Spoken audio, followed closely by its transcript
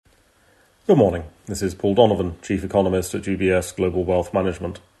Good morning. This is Paul Donovan, Chief Economist at UBS Global Wealth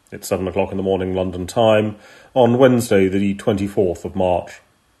Management. It's 7 o'clock in the morning London time on Wednesday, the 24th of March.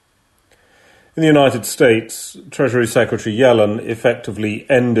 In the United States, Treasury Secretary Yellen effectively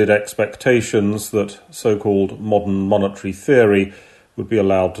ended expectations that so-called modern monetary theory would be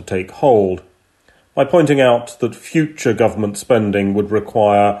allowed to take hold by pointing out that future government spending would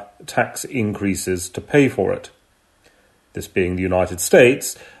require tax increases to pay for it. This being the United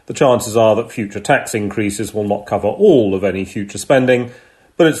States, the chances are that future tax increases will not cover all of any future spending,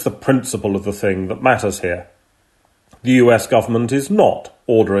 but it's the principle of the thing that matters here. The US government is not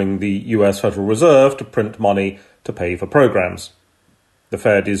ordering the US Federal Reserve to print money to pay for programs. The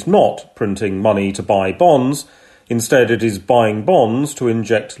Fed is not printing money to buy bonds. Instead, it is buying bonds to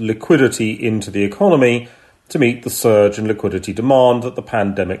inject liquidity into the economy to meet the surge in liquidity demand that the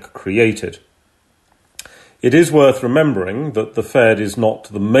pandemic created. It is worth remembering that the Fed is not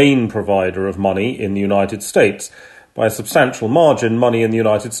the main provider of money in the United States. By a substantial margin, money in the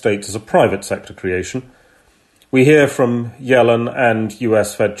United States is a private sector creation. We hear from Yellen and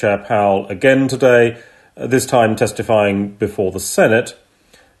US Fed Chair Powell again today, this time testifying before the Senate.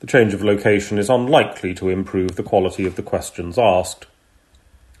 The change of location is unlikely to improve the quality of the questions asked.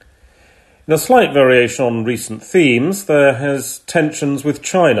 In a slight variation on recent themes, there has tensions with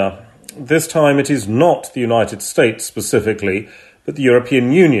China. This time it is not the United States specifically, but the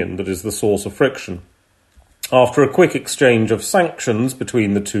European Union that is the source of friction. After a quick exchange of sanctions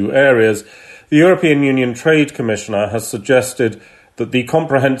between the two areas, the European Union Trade Commissioner has suggested that the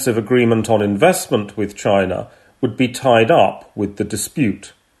comprehensive agreement on investment with China would be tied up with the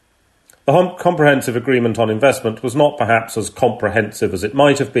dispute. The comprehensive agreement on investment was not perhaps as comprehensive as it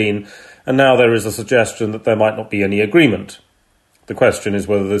might have been, and now there is a suggestion that there might not be any agreement. The question is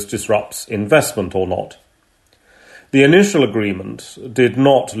whether this disrupts investment or not. The initial agreement did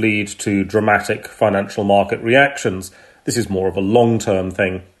not lead to dramatic financial market reactions. This is more of a long-term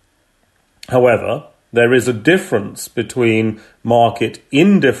thing. However, there is a difference between market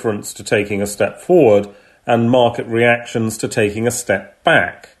indifference to taking a step forward and market reactions to taking a step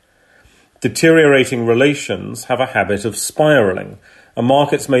back. Deteriorating relations have a habit of spiraling, and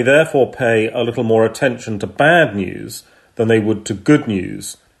markets may therefore pay a little more attention to bad news than they would to good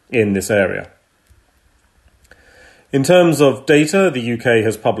news in this area. In terms of data, the UK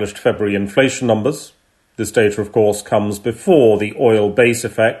has published February inflation numbers. This data, of course, comes before the oil base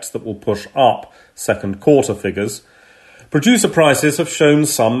effects that will push up second quarter figures. Producer prices have shown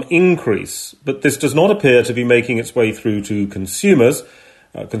some increase, but this does not appear to be making its way through to consumers.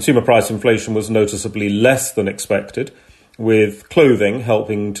 Consumer price inflation was noticeably less than expected, with clothing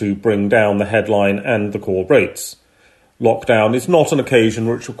helping to bring down the headline and the core rates. Lockdown is not an occasion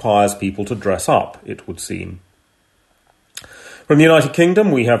which requires people to dress up, it would seem. From the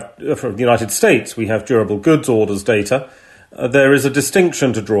United States, we have durable goods orders data. There is a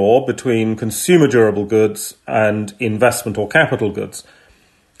distinction to draw between consumer durable goods and investment or capital goods.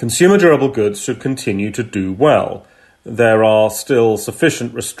 Consumer durable goods should continue to do well. There are still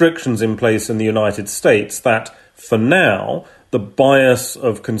sufficient restrictions in place in the United States that, for now, the bias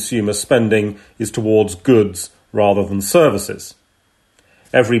of consumer spending is towards goods rather than services.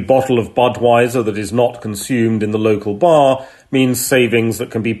 Every bottle of Budweiser that is not consumed in the local bar means savings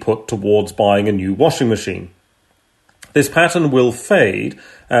that can be put towards buying a new washing machine. This pattern will fade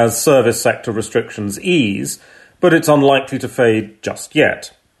as service sector restrictions ease, but it's unlikely to fade just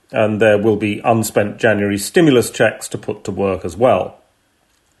yet, and there will be unspent January stimulus checks to put to work as well.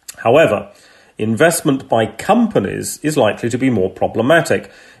 However, investment by companies is likely to be more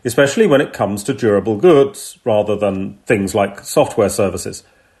problematic, especially when it comes to durable goods rather than things like software services.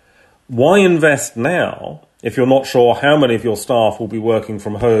 Why invest now if you're not sure how many of your staff will be working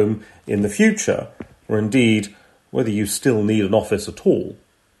from home in the future, or indeed whether you still need an office at all?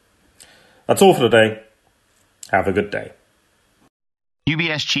 That's all for today. Have a good day.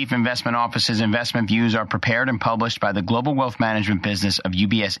 UBS Chief Investment Office's investment views are prepared and published by the global wealth management business of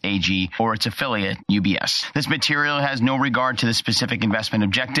UBS AG or its affiliate, UBS. This material has no regard to the specific investment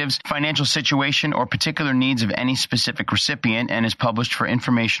objectives, financial situation, or particular needs of any specific recipient and is published for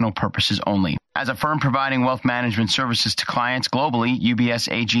informational purposes only. As a firm providing wealth management services to clients globally,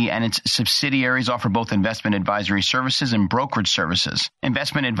 UBS AG and its subsidiaries offer both investment advisory services and brokerage services.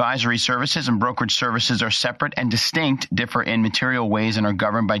 Investment advisory services and brokerage services are separate and distinct, differ in material ways, and are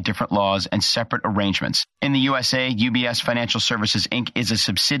governed by different laws and separate arrangements. In the USA, UBS Financial Services Inc. is a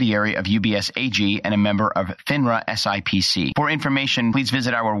subsidiary of UBS AG and a member of FINRA SIPC. For information, please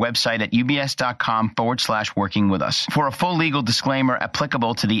visit our website at ubs.com/working with us. For a full legal disclaimer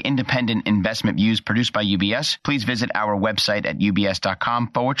applicable to the independent investment investment views produced by UBS, please visit our website at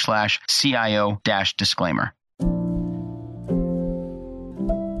ubs.com/CIO-disclaimer.